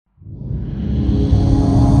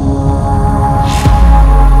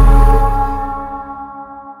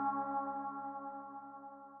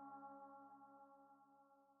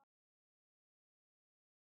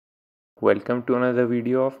Welcome to another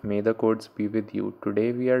video of May the Codes Be With You.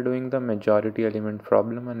 Today we are doing the majority element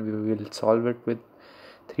problem and we will solve it with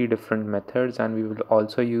three different methods, and we will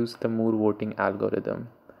also use the Moore voting algorithm.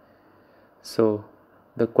 So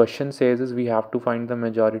the question says is we have to find the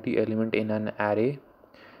majority element in an array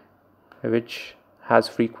which has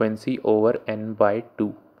frequency over n by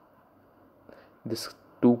 2. This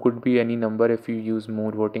 2 could be any number if you use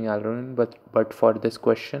Moore voting algorithm, but for this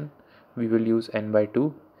question we will use n by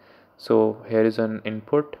 2. So here is an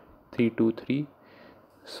input 323.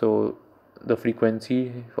 So the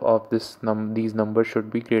frequency of these numbers should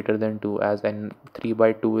be greater than 2, as n 3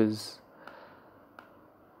 by 2 is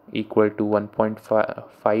equal to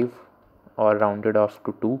 1.5 or rounded off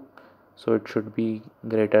to 2. So it should be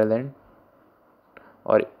greater than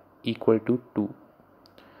or equal to 2.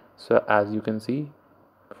 So as you can see,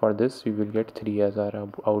 for this we will get 3 as our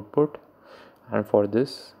output, and for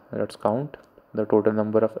this let's count. The total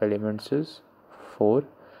number of elements is 4,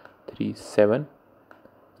 3, 7.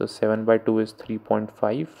 So 7 by 2 is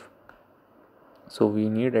 3.5. So we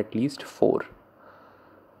need at least 4.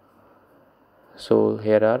 So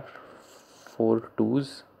here are 4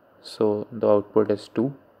 2's. So the output is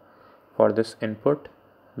 2. For this input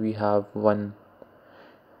we have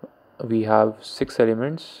 6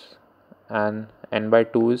 elements and n by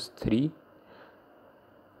 2 is 3.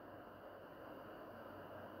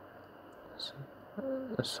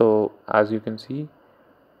 So as you can see,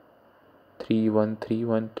 3 1 3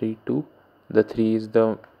 1 3 2. The 3 is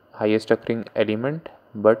the highest occurring element,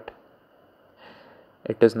 but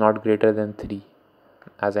it is not greater than 3.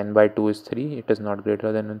 As n by 2 is 3, it is not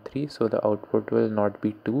greater than 3, so the output will not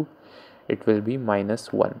be 2, it will be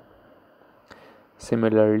minus 1.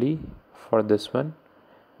 Similarly, for this one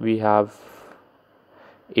we have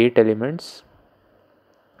 8 elements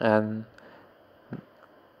and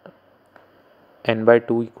n by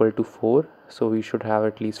 2 equal to 4, so we should have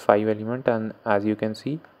at least 5 elements, and as you can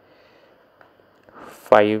see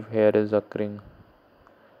 5 here is occurring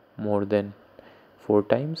more than 4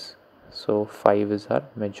 times, so 5 is our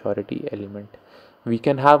majority element. We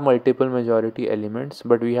can have multiple majority elements,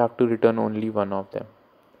 but we have to return only one of them.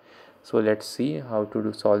 So let's see how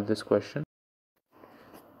to solve this question.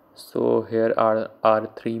 So here are our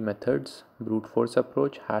three methods: brute force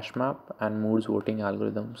approach, hash map, and Moore's voting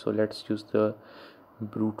algorithm. So let's use the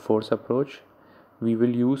brute force approach. We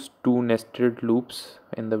will use 2 nested loops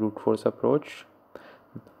in the brute force approach.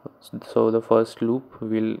 So the first loop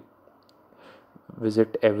will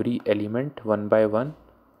visit every element one by one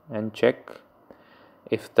and check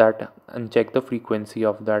the frequency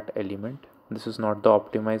of that element. This is not the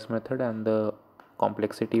optimized method, and the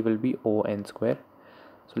complexity will be O n square.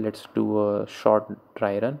 So let's do a short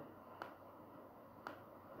dry run.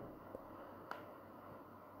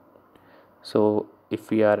 So if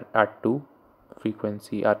we are at 2,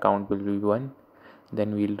 frequency, our count will be 1.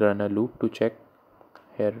 Then we'll run a loop to check.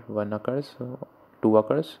 Here 1 occurs, so 2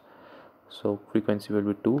 occurs. So frequency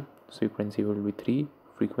will be 2, frequency will be 3,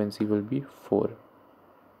 frequency will be 4.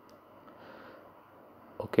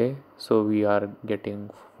 Okay, so we are getting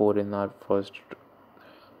 4 in our first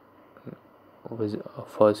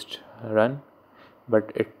run,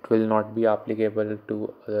 but it will not be applicable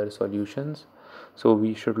to other solutions, so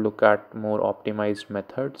we should look at more optimized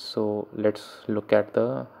methods. So let's look at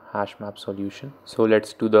the hash map solution. So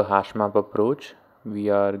let's do the hash map approach. We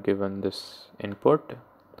are given this input,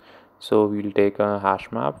 so we'll take a hash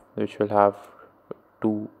map which will have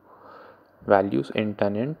 2 values, int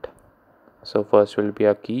and int. So first will be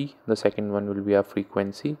a key, the second one will be a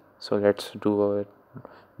frequency. So let's do a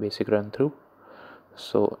basic run through.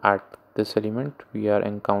 So at this element we are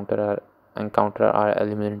encounter our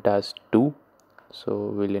element as 2,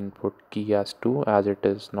 so we'll input key as 2 as it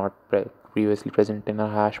is not previously present in our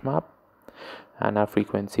hash map, and our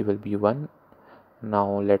frequency will be 1.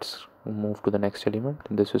 Now let's move to the next element.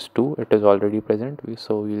 This is 2, it is already present,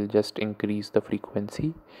 so we'll just increase the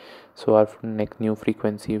frequency, so our new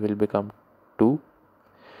frequency will become 2.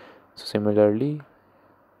 So similarly,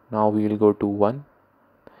 now we will go to 1,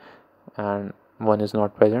 and 1 is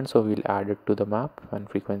not present, so we'll add it to the map and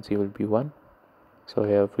frequency will be 1. So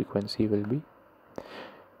here frequency will be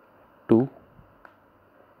 2,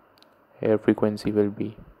 here frequency will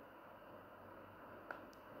be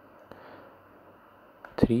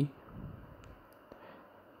 3,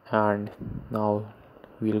 and now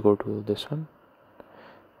we'll go to this one.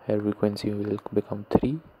 Here frequency will become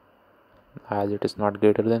 3, as it is not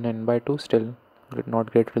greater than n by 2, still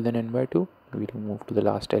not greater than n by 2. We'll move to the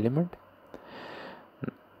last element.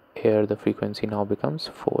 Here the frequency now becomes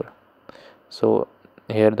 4. So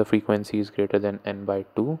here the frequency is greater than n by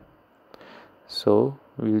 2, so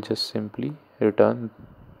we'll just simply return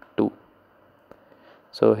 2.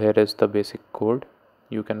 So here is the basic code.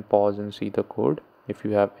 You can pause and see the code. If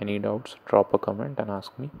you have any doubts, drop a comment and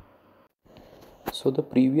ask me. So the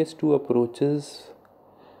previous two approaches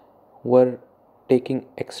were taking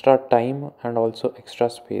extra time and also extra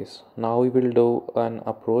space. Now we will do an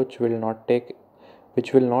approach which will not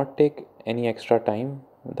take any extra time.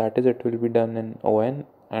 That is, it will be done in ON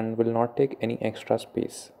and will not take any extra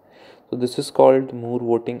space. So this is called Moore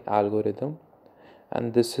voting algorithm,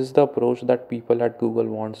 and this is the approach that people at Google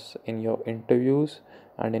wants in your interviews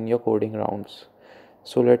and in your coding rounds.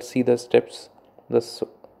 So let's see the steps. The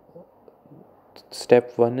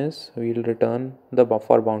step 1 is we'll return the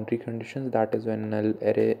buffer boundary conditions, that is when null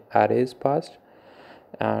array is passed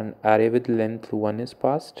and array with length 1 is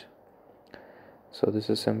passed. So this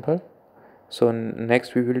is simple. So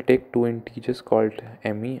next we will take two integers called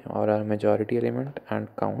me, or our majority element, and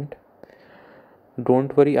count.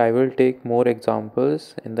 Don't worry, I will take more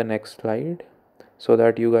examples in the next slide so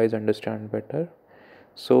that you guys understand better.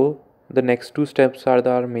 So the next two steps are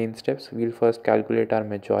our main steps. We'll first calculate our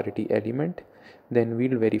majority element, then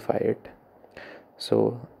we'll verify it.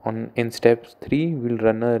 So in step 3 we'll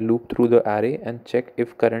run a loop through the array and check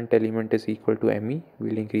if current element is equal to me,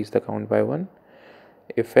 we'll increase the count by 1.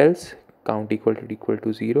 If else, count equal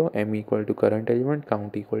to 0, m equal to current element,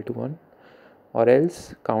 count equal to 1, or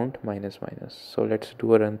else count minus minus. So let's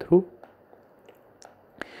do a run through.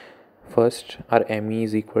 First our me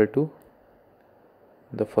is equal to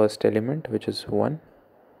the first element, which is 1,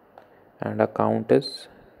 and our count is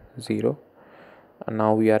 0, and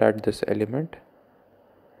now we are at this element.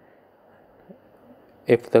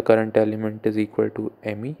 If the current element is equal to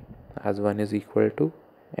me, as 1 is equal to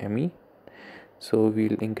me, so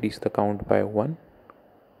we'll increase the count by 1.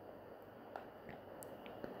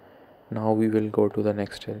 Now we will go to the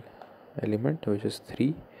next element, which is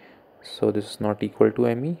 3. So this is not equal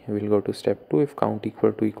to me. We'll go to step 2. If count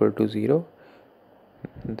equal to 0,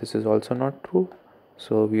 this is also not true.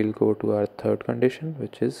 So we'll go to our third condition,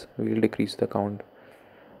 which is we'll decrease the count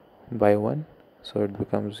by 1. So it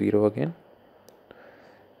becomes 0 again.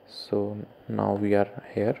 So now we are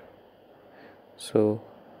here. So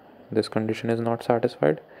this condition is not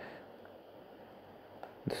satisfied.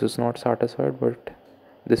 This is not satisfied, but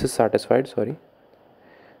this is satisfied, sorry.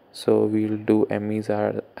 So we'll do me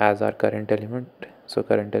as our current element. So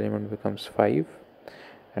current element becomes 5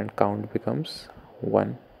 and count becomes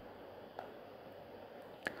 1.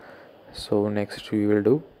 So next we will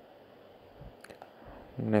go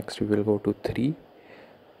to 3.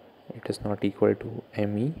 It is not equal to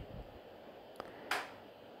me.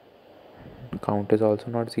 Count is also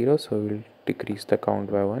not 0, so we'll decrease the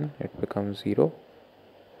count by 1. It becomes 0.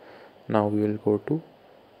 Now we will go to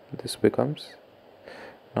this becomes,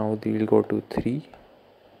 now we will go to 3.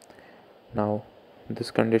 Now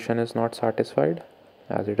this condition is not satisfied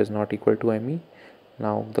as it is not equal to me.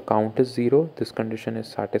 Now the count is 0, this condition is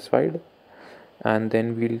satisfied, and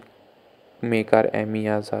then we'll make our me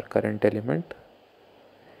as our current element,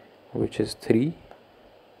 which is 3,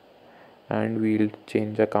 and we'll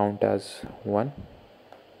change the count as 1.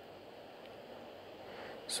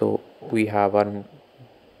 So we have our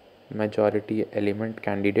majority element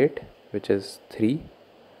candidate, which is 3.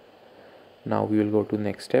 Now we will go to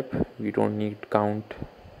next step. We don't need count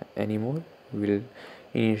anymore. We'll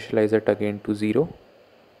initialize it again to 0.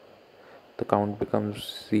 The count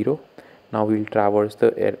becomes 0. Now we'll traverse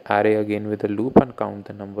the array again with a loop and count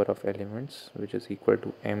the number of elements, which is equal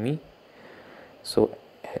to me. So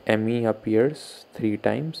me appears 3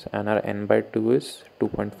 times and our n by 2 is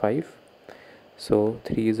 2.5. So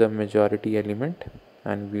 3 is a majority element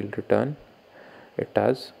and we'll return it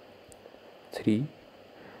as 3.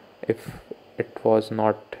 If it was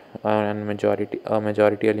not a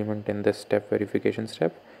majority element in this verification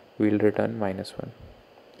step, we'll return -1.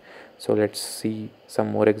 So let's see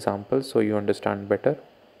some more examples so you understand better.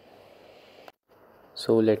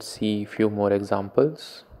 So let's see few more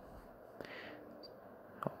examples.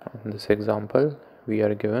 In this example we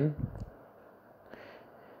are given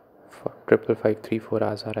for 55534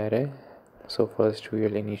 as our array. So first we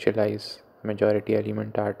will initialize majority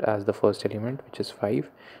element as the first element, which is 5,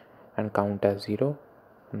 and count as 0.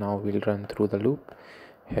 Now we'll run through the loop.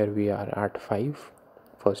 Here we are at 5,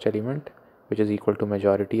 first element, which is equal to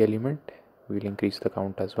majority element. We'll increase the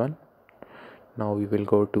count as 1. Now we will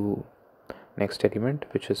go to next element,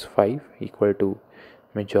 which is 5 equal to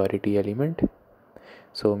majority element.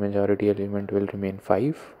 So majority element will remain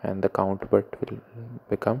 5 and the count but will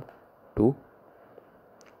become 2.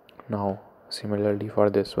 Now similarly for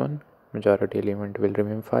this one, majority element will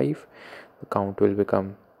remain 5, the count will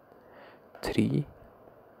become 3,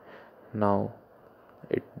 Now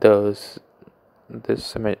it does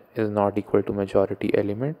this is not equal to majority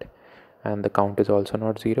element, and the count is also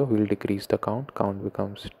not 0. We'll decrease the count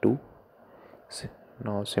becomes 2.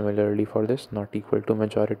 Now similarly for this, not equal to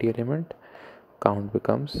majority element, count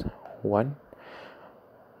becomes 1,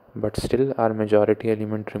 but still our majority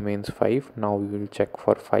element remains 5. Now we will check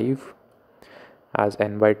for 5, as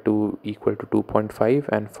n by 2 equal to 2.5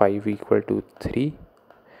 and 5 equal to 3.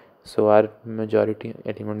 So our majority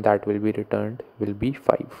element that will be returned will be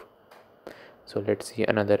 5. So let's see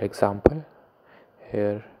another example.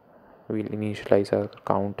 Here we'll initialize our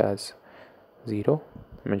count as 0,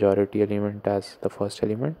 majority element as the first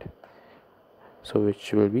element, so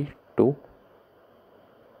which will be 2.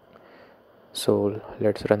 So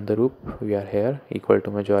let's run the loop. We are here, equal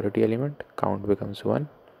to majority element, count becomes 1.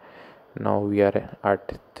 Now we are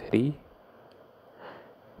at 3,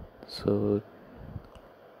 so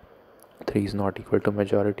 3 is not equal to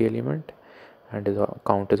majority element, and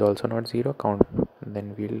count is also not 0.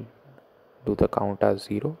 Then we'll do the count as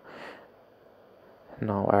 0.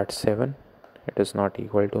 Now at 7, it is not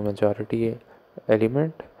equal to majority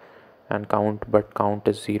element and count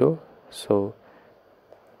is 0, so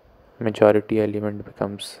majority element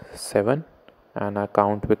becomes 7 and our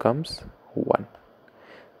count becomes 1.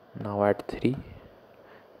 Now at 3,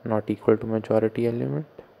 not equal to majority element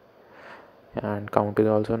and count is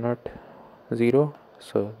also not 0,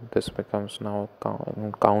 so this becomes now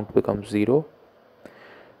count becomes 0.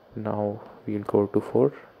 Now we'll go to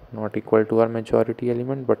 4, not equal to our majority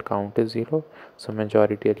element but count is 0, so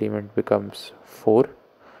majority element becomes 4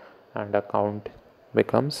 and our count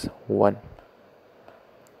becomes 1.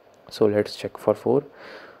 So let's check for 4.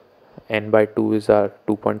 N by 2 is our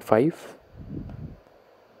 2.5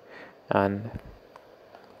 and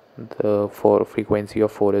the frequency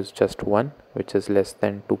of 4 is just 1, which is less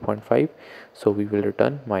than 2.5, so we will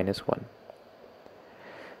return -1.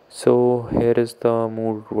 So here is the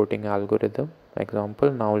mood voting algorithm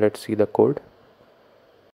example. Now let's see the code.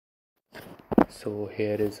 So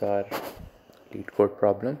here is our Leetcode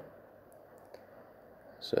problem.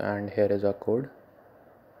 So and here is our code.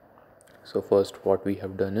 So first what we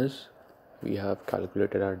have done is we have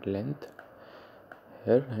calculated our length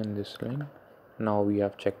here in this line. Now we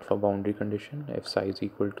have checked for boundary condition. If size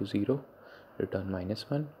equal to 0, return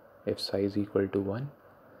 -1. If size equal to 1,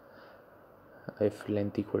 if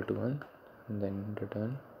length equal to 1, then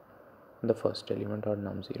return the first element or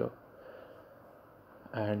num0.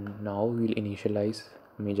 And now we'll initialize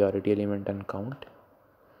majority element and count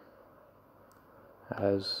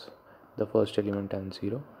as the first element and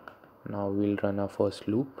 0. Now we'll run our first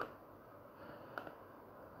loop.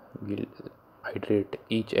 We'll iterate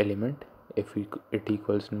each element. If it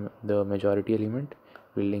equals the majority element,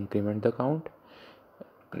 we'll increment the count.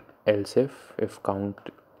 Else if count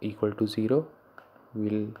equal to 0,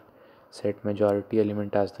 we'll set majority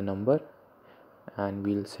element as the number and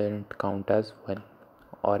we'll set count as 1,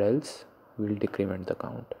 or else we'll decrement the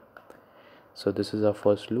count. So this is our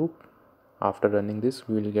first loop. After running this,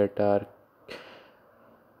 we will get our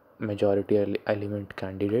majority element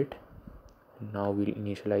candidate. Now we'll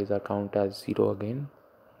initialize our count as 0 again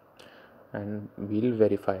and we'll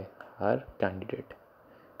verify our candidate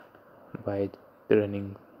by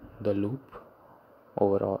running the loop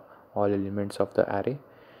over all elements of the array.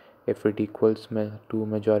 If it equals to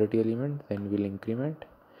majority element, then we'll increment.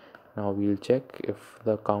 Now we'll check if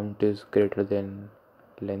the count is greater than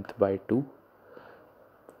length by 2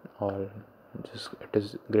 or just it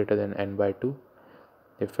is greater than n by 2.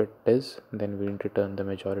 If it is, then we'll return the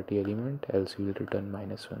majority element, else we'll return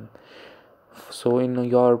 -1. So in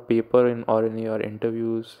your paper or in your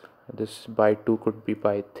interviews, this by 2 could be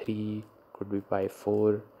by 3, could be by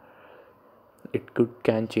 4. It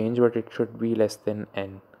can change, but it should be less than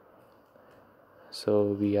n. So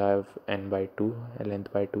we have n by 2,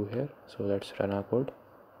 length by 2 here. So let's run our code.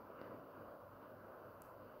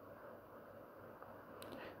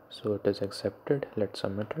 So it is accepted. Let's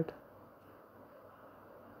submit it.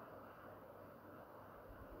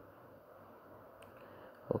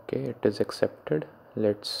 Okay, it is accepted.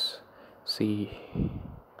 Let's see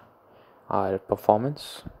our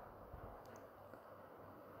performance.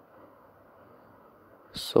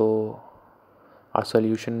 So our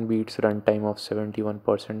solution beats runtime of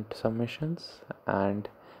 71% submissions, and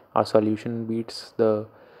our solution beats the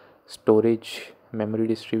storage memory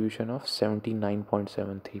distribution of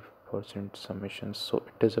 79.73% submissions. So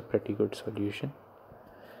it is a pretty good solution.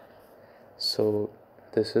 So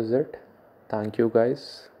this is it. Thank you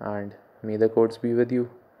guys, and may the codes be with you.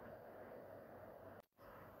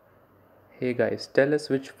 Hey guys, tell us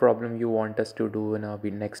which problem you want us to do in our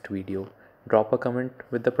next video. drop a comment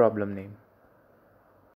with the problem name.